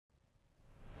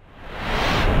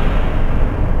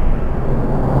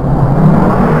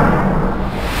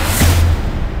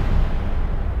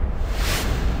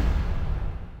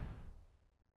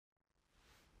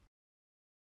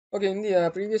Okay, in the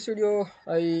previous video,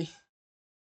 I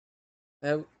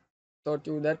have taught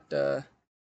you that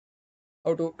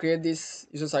how to create this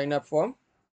user sign up form.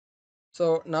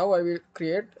 So now I will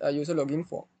create a user login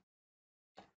form.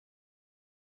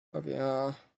 Okay,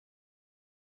 let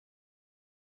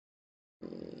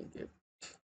me get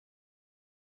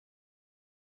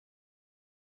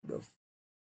the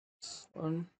first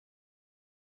one.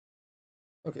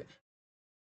 Okay,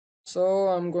 so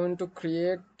I'm going to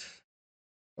create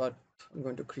what I'm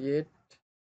going to create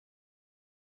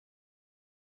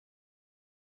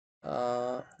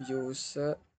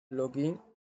user login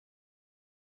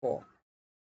form.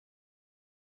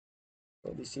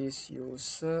 So this is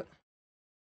user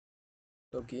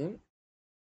login,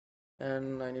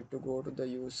 and I need to go to the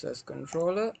users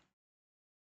controller.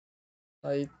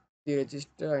 I the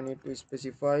register I need to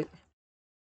specify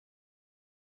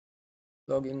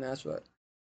login as well,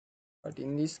 but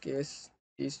in this case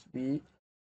is we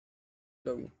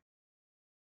login,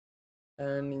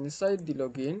 and inside the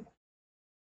login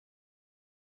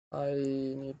I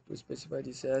need to specify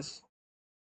this as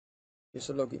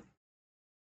user login,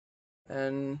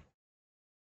 and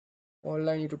all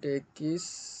I need to take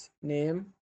is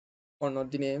name, or not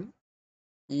the name,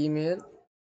 email,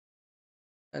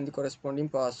 and the corresponding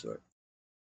password,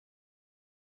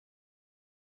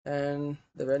 and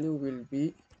the value will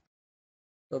be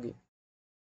login.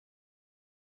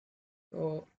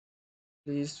 So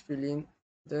please fill in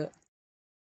the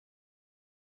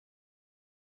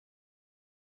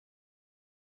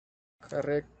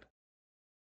correct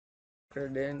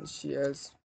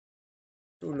credentials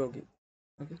to login.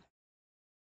 Okay,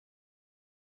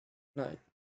 right.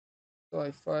 So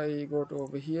if I go to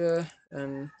over here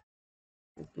and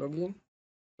click login,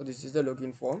 so this is the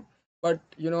login form. But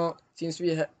since we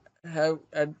have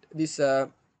at this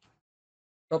top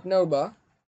navbar,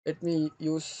 let me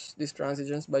use these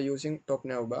transitions by using top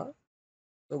navbar.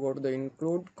 So go to the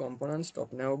include components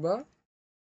top navbar.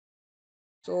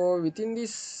 So within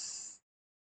this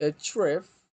href,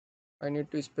 I need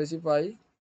to specify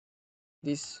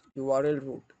this URL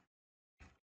root.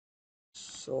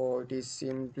 So it is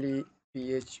simply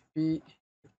PHP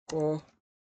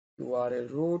URL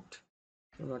root.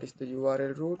 So notice the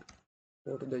URL root.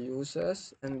 Go to the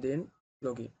users and then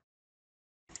login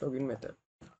method.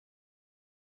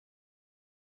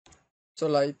 So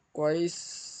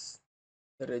likewise,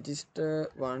 the register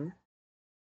one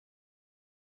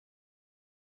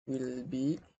will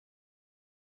be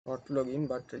not login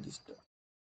but register.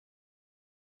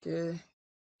 Okay,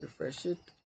 refresh it.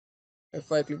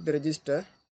 If I click the register,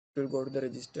 it will go to the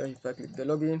register. If I click the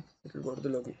login, it will go to the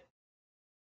login.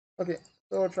 Okay,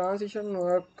 so transition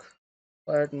work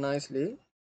quite nicely,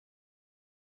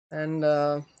 and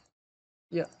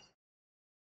yeah,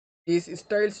 these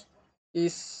styles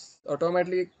is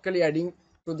automatically adding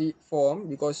to the form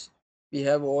because we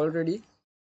have already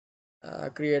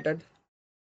created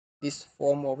this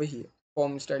form over here,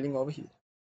 form styling over here.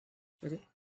 Okay,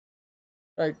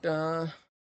 right.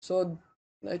 So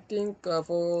I think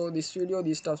for this video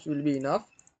these stuffs will be enough,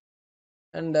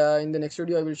 and in the next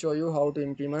video I will show you how to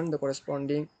implement the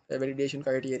corresponding validation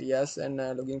criteria and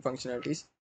logging functionalities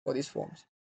for these forms.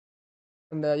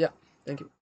 And yeah, thank you.